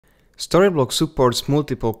Storyblok supports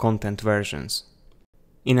multiple content versions.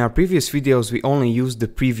 In our previous videos we only used the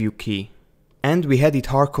preview key, and we had it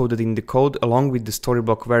hard-coded in the code along with the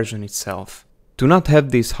Storyblok version itself. To not have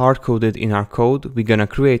this hard-coded in our code, we're gonna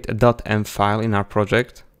create a .env file in our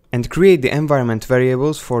project and create the environment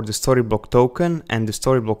variables for the Storyblok token and the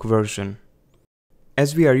Storyblok version.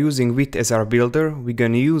 As we are using with as our builder, we're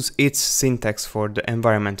gonna use its syntax for the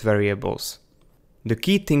environment variables. The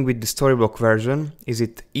key thing with the Storyblok version is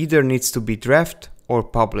it either needs to be draft or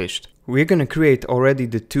published. We're gonna create already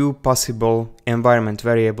the two possible environment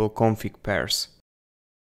variable config pairs.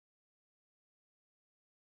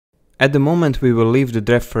 At the moment we will leave the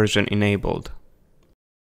draft version enabled.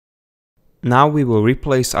 Now we will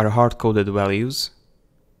replace our hard-coded values.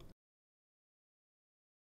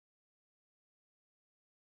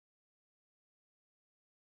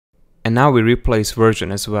 And now we replace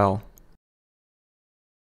version as well.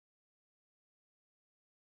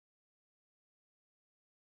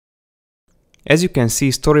 As you can see,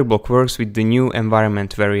 Storyblok works with the new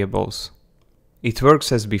environment variables. It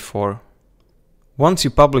works as before. Once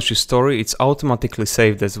you publish a story, it's automatically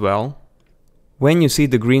saved as well. When you see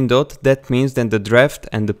the green dot, that means that the draft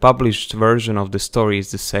and the published version of the story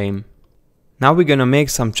is the same. Now we're gonna make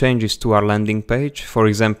some changes to our landing page, for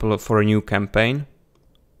example for a new campaign.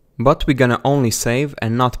 But we're gonna only save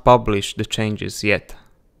and not publish the changes yet.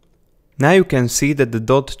 Now you can see that the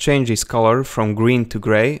dot changes color from green to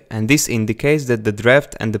gray, and this indicates that the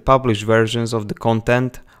draft and the published versions of the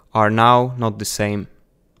content are now not the same.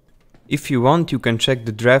 If you want, you can check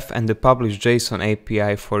the draft and the published JSON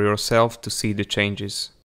API for yourself to see the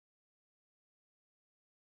changes.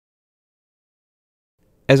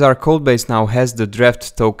 As our codebase now has the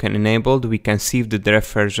draft token enabled, we can see the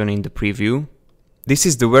draft version in the preview. This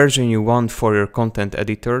is the version you want for your content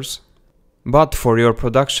editors. But for your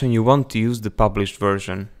production you want to use the published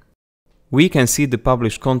version. We can see the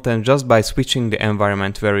published content just by switching the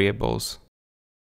environment variables.